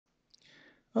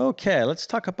Okay, let's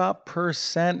talk about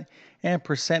percent. And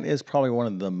percent is probably one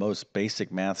of the most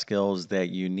basic math skills that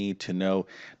you need to know,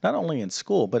 not only in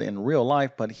school, but in real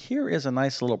life. But here is a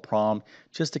nice little problem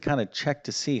just to kind of check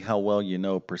to see how well you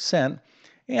know percent.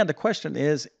 And the question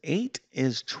is 8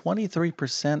 is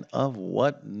 23% of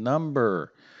what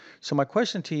number? So, my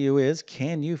question to you is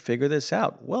can you figure this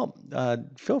out? Well,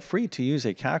 feel free to use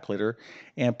a calculator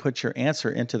and put your answer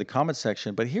into the comment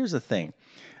section. But here's the thing.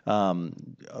 The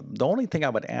only thing I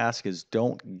would ask is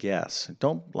don't guess.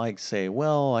 Don't like say,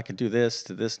 well, I can do this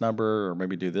to this number or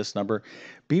maybe do this number.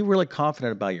 Be really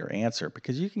confident about your answer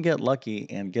because you can get lucky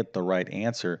and get the right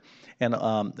answer. And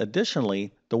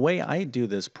additionally, the way I do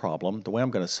this problem, the way I'm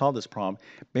going to solve this problem,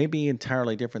 may be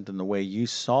entirely different than the way you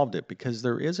solved it because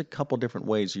there is a couple different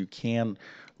ways you can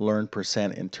learn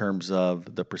percent in terms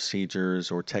of the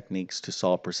procedures or techniques to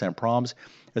solve percent problems.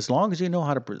 As long as you know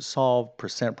how to solve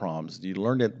percent problems, you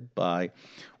learned it by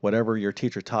whatever your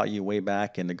teacher taught you way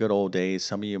back in the good old days.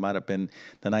 Some of you might have been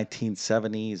the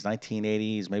 1970s,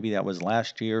 1980s, maybe that was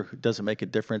last year. It doesn't make a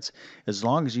difference. As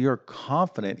long as you're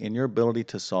confident in your ability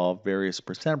to solve various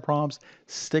percent problems,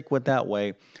 stick with that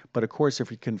way. But of course,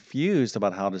 if you're confused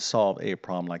about how to solve a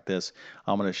problem like this,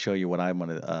 I'm going to show you what I'm going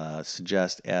to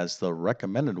suggest as the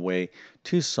recommended way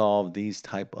to solve these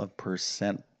type of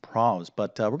percent problems.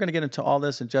 But we're going to get into all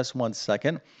this in just one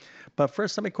second. But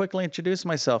first, let me quickly introduce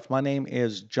myself. My name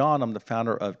is John. I'm the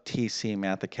founder of TC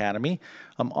Math Academy.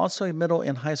 I'm also a middle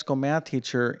and high school math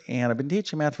teacher, and I've been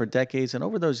teaching math for decades. And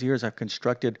over those years, I've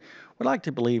constructed what I like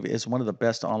to believe is one of the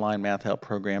best online math help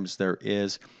programs there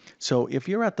is. So if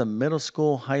you're at the middle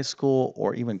school, high school,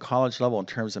 or even college level in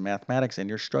terms of mathematics and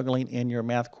you're struggling in your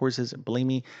math courses, believe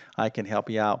me, I can help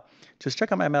you out. Just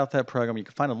check out my math help program. You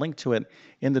can find a link to it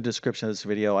in the description of this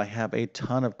video. I have a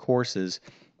ton of courses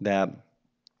that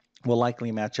will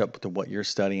likely match up to what you're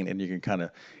studying, and you can kind of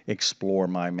explore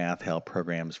my math help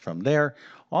programs from there.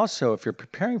 Also, if you're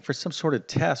preparing for some sort of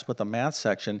test with a math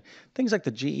section, things like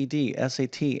the GED,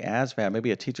 SAT, ASVAB,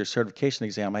 maybe a teacher certification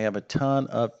exam, I have a ton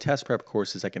of test prep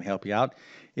courses that can help you out.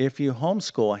 If you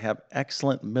homeschool, I have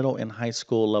excellent middle and high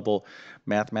school level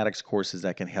mathematics courses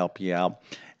that can help you out.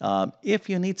 If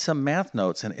you need some math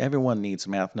notes, and everyone needs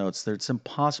math notes, it's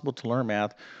impossible to learn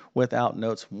math without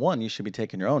notes. One, you should be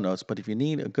taking your own notes, but if you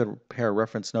need a good pair of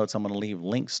reference notes, I'm going to leave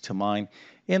links to mine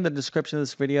in the description of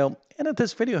this video. And if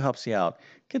this video helps you out,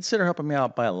 consider helping me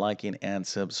out by liking and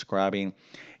subscribing.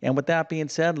 And with that being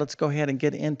said, let's go ahead and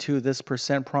get into this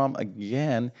percent problem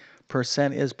again.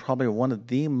 Percent is probably one of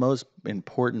the most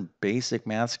important basic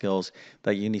math skills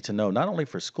that you need to know, not only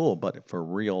for school, but for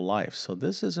real life. So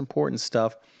this is important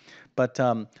stuff. But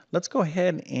let's go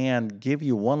ahead and give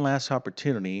you one last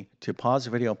opportunity to pause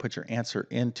the video and put your answer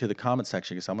into the comment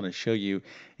section because I'm going to show you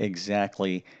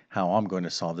exactly how I'm going to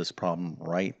solve this problem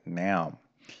right now.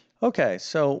 Okay,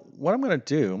 so what I'm going to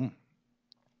do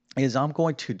is I'm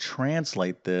going to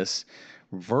translate this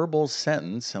verbal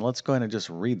sentence, and let's go ahead and just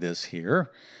read this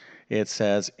here. It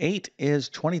says 8 is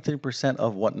 23%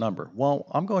 of what number? Well,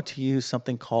 I'm going to use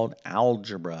something called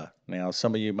algebra. Now,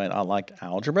 some of you might not like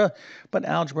algebra, but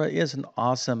algebra is an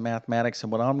awesome mathematics.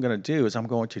 And what I'm going to do is I'm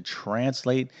going to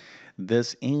translate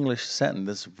this English sentence,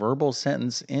 this verbal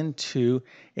sentence, into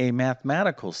a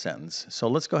mathematical sentence. So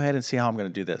let's go ahead and see how I'm going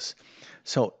to do this.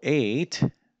 So 8,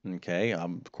 okay,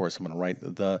 of course, I'm going to write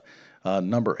the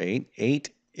number 8. 8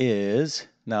 is,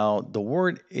 now the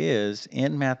word is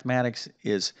in mathematics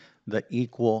is the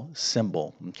equal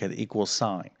symbol, okay, the equal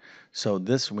sign. So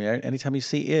this, anytime you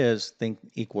see is, think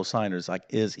equal sign is like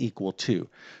is equal to.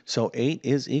 So 8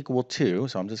 is equal to,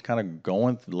 so I'm just kind of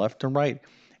going left to right.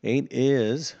 8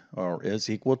 is, or is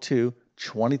equal to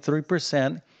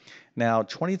 23%. Now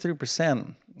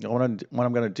 23%, what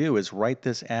I'm going to do is write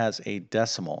this as a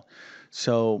decimal.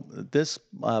 So this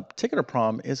particular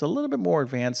problem is a little bit more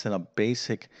advanced than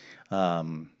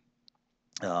um,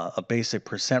 a basic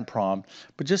percent problem,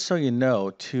 but just so you know,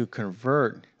 to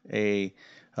convert a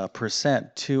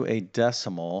percent to a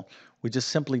decimal, we just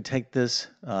simply take this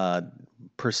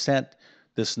percent,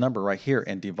 this number right here,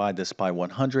 and divide this by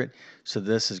 100. So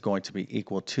this is going to be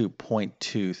equal to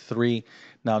 0.23.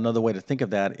 Now, another way to think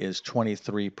of that is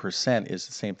 23% is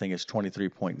the same thing as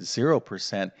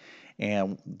 23.0%.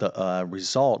 And the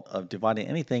result of dividing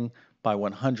anything by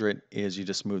 100 is you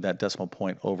just move that decimal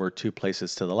point over 2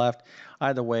 places to the left.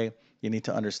 Either way, you need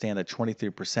to understand that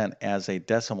 23% as a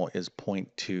decimal is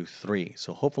 0.23.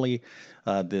 So hopefully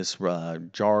this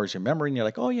jars your memory and you're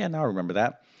like, oh yeah, now I remember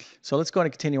that. So let's go ahead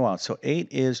and continue on. So 8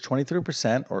 is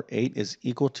 23%, or 8 is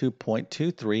equal to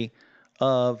 0.23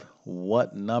 of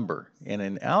what number? And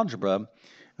in algebra,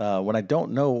 when I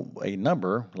don't know a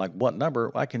number, like what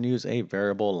number, I can use a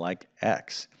variable like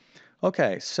x.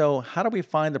 Okay, so how do we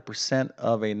find the percent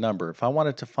of a number? If I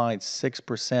wanted to find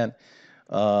 6%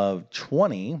 of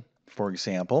 20, for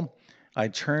example, I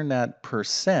turn that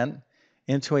percent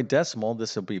into a decimal.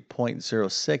 This will be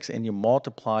 0.06, and you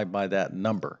multiply by that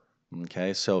number.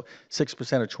 Okay, so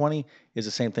 6% of 20 is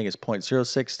the same thing as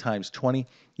 0.06 times 20.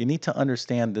 You need to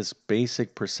understand this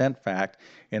basic percent fact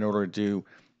in order to do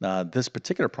this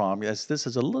particular problem, as this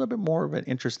is a little bit more of an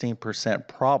interesting percent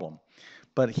problem.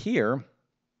 But here,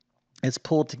 it's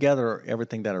pulled together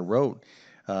everything that I wrote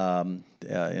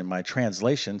in my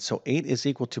translation. So 8 is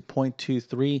equal to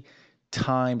 0.23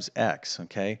 times x,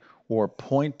 okay? Or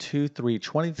 0.23,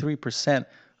 23%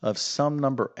 of some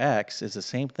number x is the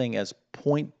same thing as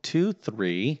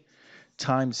 0.23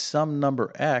 times some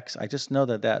number x. I just know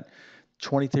that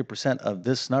 23% of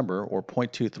this number, or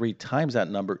 0.23 times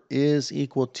that number, is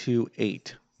equal to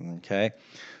 8. Okay,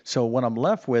 so what I'm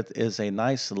left with is a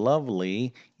nice,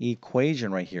 lovely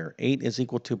equation right here. 8 is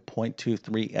equal to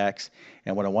 0.23x,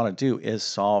 and what I want to do is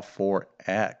solve for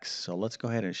x. So let's go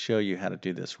ahead and show you how to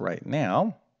do this right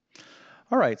now.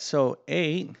 All right, so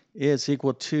 8 is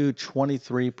equal to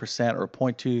 23% or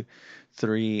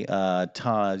 0.23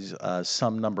 times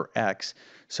some number x.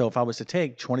 So if I was to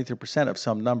take 23% of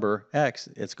some number x,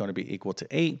 it's going to be equal to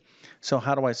 8. So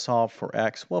how do I solve for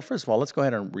x? Well, first of all, let's go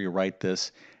ahead and rewrite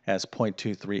this as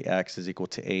 0.23x is equal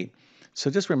to 8.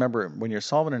 So just remember, when you're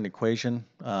solving an equation,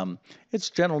 it's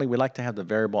generally, we like to have the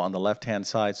variable on the left-hand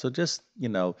side. So just,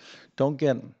 don't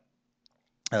get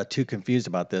too confused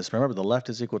about this. Remember, the left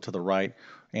is equal to the right,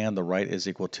 and the right is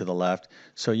equal to the left.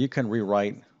 So you can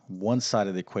rewrite one side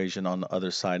of the equation on the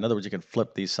other side. In other words, you can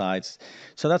flip these sides.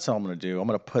 So that's all I'm going to do. I'm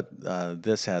going to put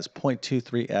this as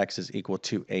 0.23x is equal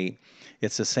to 8.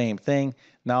 It's the same thing.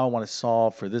 Now I want to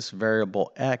solve for this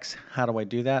variable x. How do I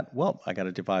do that? Well, I got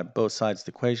to divide both sides of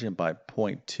the equation by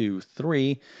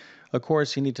 0.23. Of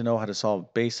course, you need to know how to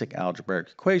solve basic algebraic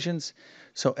equations.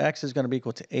 So x is going to be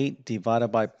equal to 8 divided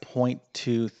by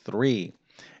 0.23.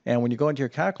 And when you go into your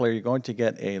calculator, you're going to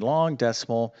get a long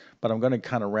decimal, but I'm going to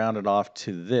kind of round it off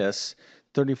to this,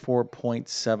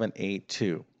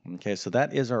 34.782. Okay, so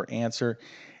that is our answer.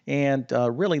 And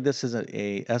really, this is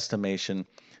a estimation.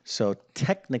 So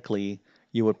technically,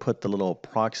 you would put the little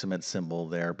approximate symbol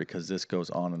there because this goes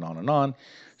on and on and on.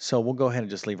 So we'll go ahead and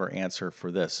just leave our answer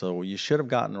for this. So you should have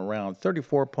gotten around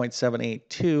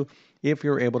 34.782 if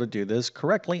you're able to do this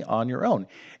correctly on your own.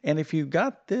 And if you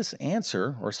got this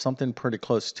answer or something pretty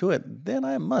close to it, then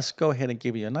I must go ahead and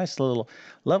give you a nice little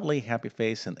lovely happy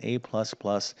face, an A++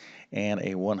 and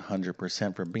a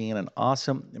 100% for being an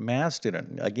awesome math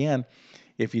student. Again,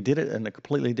 if you did it in a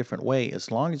completely different way, as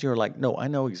long as you're like, no, I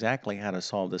know exactly how to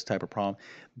solve this type of problem,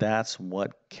 that's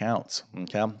what counts,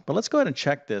 okay? But let's go ahead and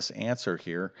check this answer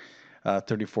here,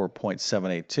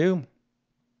 34.782.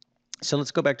 So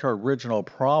let's go back to our original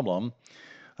problem.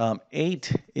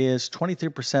 8 is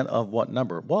 23% of what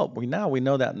number? Well, we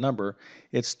know that number.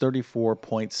 It's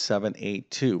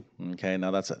 34.782. Okay,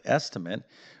 now that's an estimate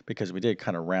because we did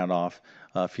kind of round off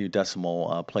a few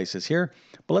decimal places here.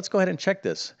 But let's go ahead and check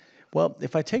this. Well,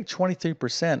 if I take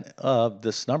 23% of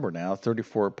this number now,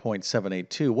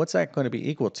 34.782, what's that going to be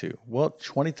equal to? Well,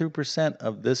 23%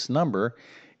 of this number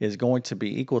is going to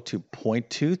be equal to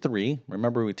 0.23.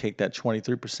 Remember, we take that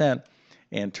 23%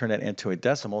 and turn it into a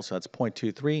decimal, so that's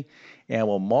 0.23, and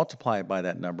we'll multiply it by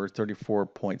that number,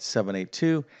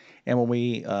 34.782, and when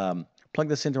we plug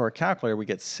this into our calculator, we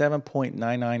get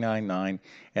 7.9999,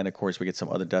 and of course we get some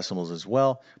other decimals as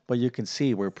well, but you can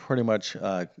see we're pretty much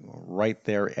right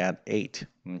there at 8,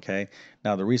 okay?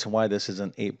 Now the reason why this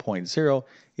isn't 8.0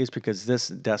 is because this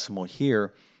decimal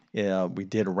here, we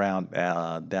did round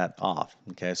that off,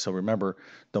 okay? So remember,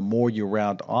 the more you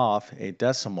round off a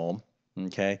decimal,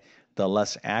 okay, the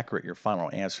less accurate your final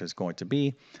answer is going to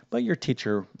be, but your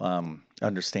teacher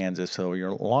understands this. So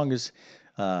as long as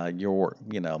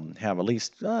have at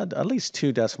least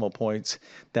 2 decimal points,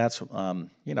 that's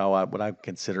what I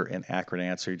consider an accurate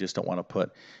answer. You just don't want to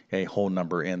put a whole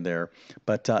number in there.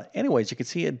 But anyways, you can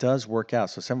see it does work out.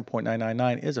 So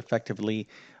 7.999 is effectively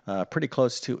pretty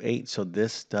close to 8. So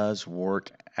this does work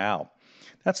out.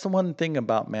 That's the one thing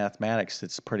about mathematics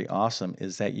that's pretty awesome,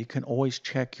 is that you can always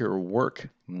check your work,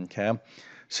 okay?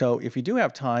 So if you do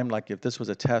have time, like if this was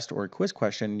a test or a quiz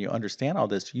question and you understand all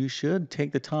this, you should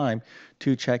take the time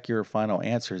to check your final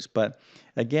answers. But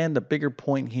again, the bigger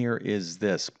point here is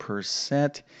this: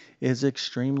 percent is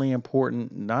extremely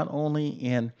important, not only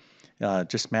in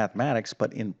just mathematics,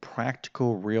 but in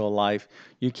practical real life.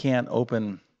 You can't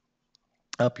open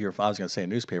up your, I was going to say a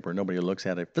newspaper. Nobody looks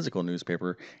at a physical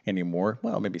newspaper anymore.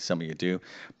 Well, maybe some of you do,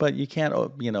 but you can't,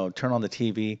 turn on the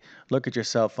TV, look at your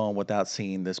cell phone without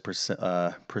seeing this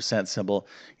percent symbol,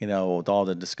 with all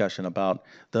the discussion about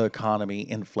the economy,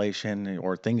 inflation,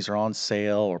 or things are on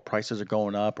sale, or prices are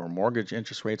going up, or mortgage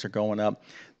interest rates are going up.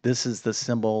 This is the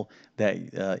symbol that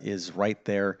is right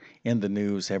there in the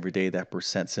news every day, that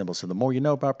percent symbol. So the more you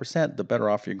know about percent, the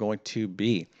better off you're going to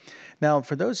be. Now,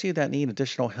 for those of you that need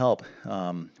additional help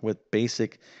with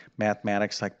basic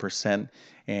mathematics like percent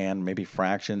and maybe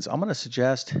fractions, I'm going to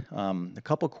suggest a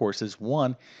couple courses.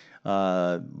 One,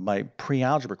 my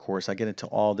pre-algebra course, I get into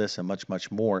all this and much, much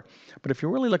more. But if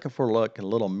you're really looking for a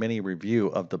little mini review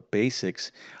of the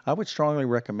basics, I would strongly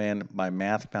recommend my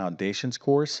Math Foundations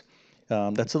course.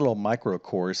 That's a little micro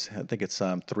course. I think it's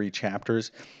 3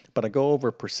 chapters, but I go over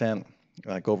percent,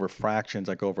 I go over fractions,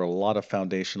 I go over a lot of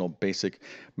foundational basic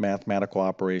mathematical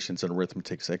operations and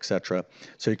arithmetics, etc.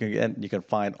 So you can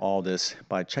find all this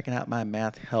by checking out my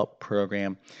Math Help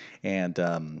program. And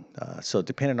so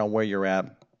depending on where you're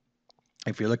at,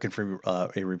 if you're looking for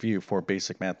a review for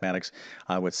basic mathematics,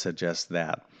 I would suggest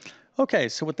that. Okay,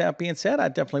 so with that being said, I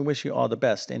definitely wish you all the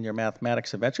best in your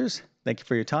mathematics adventures. Thank you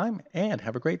for your time and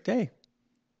have a great day.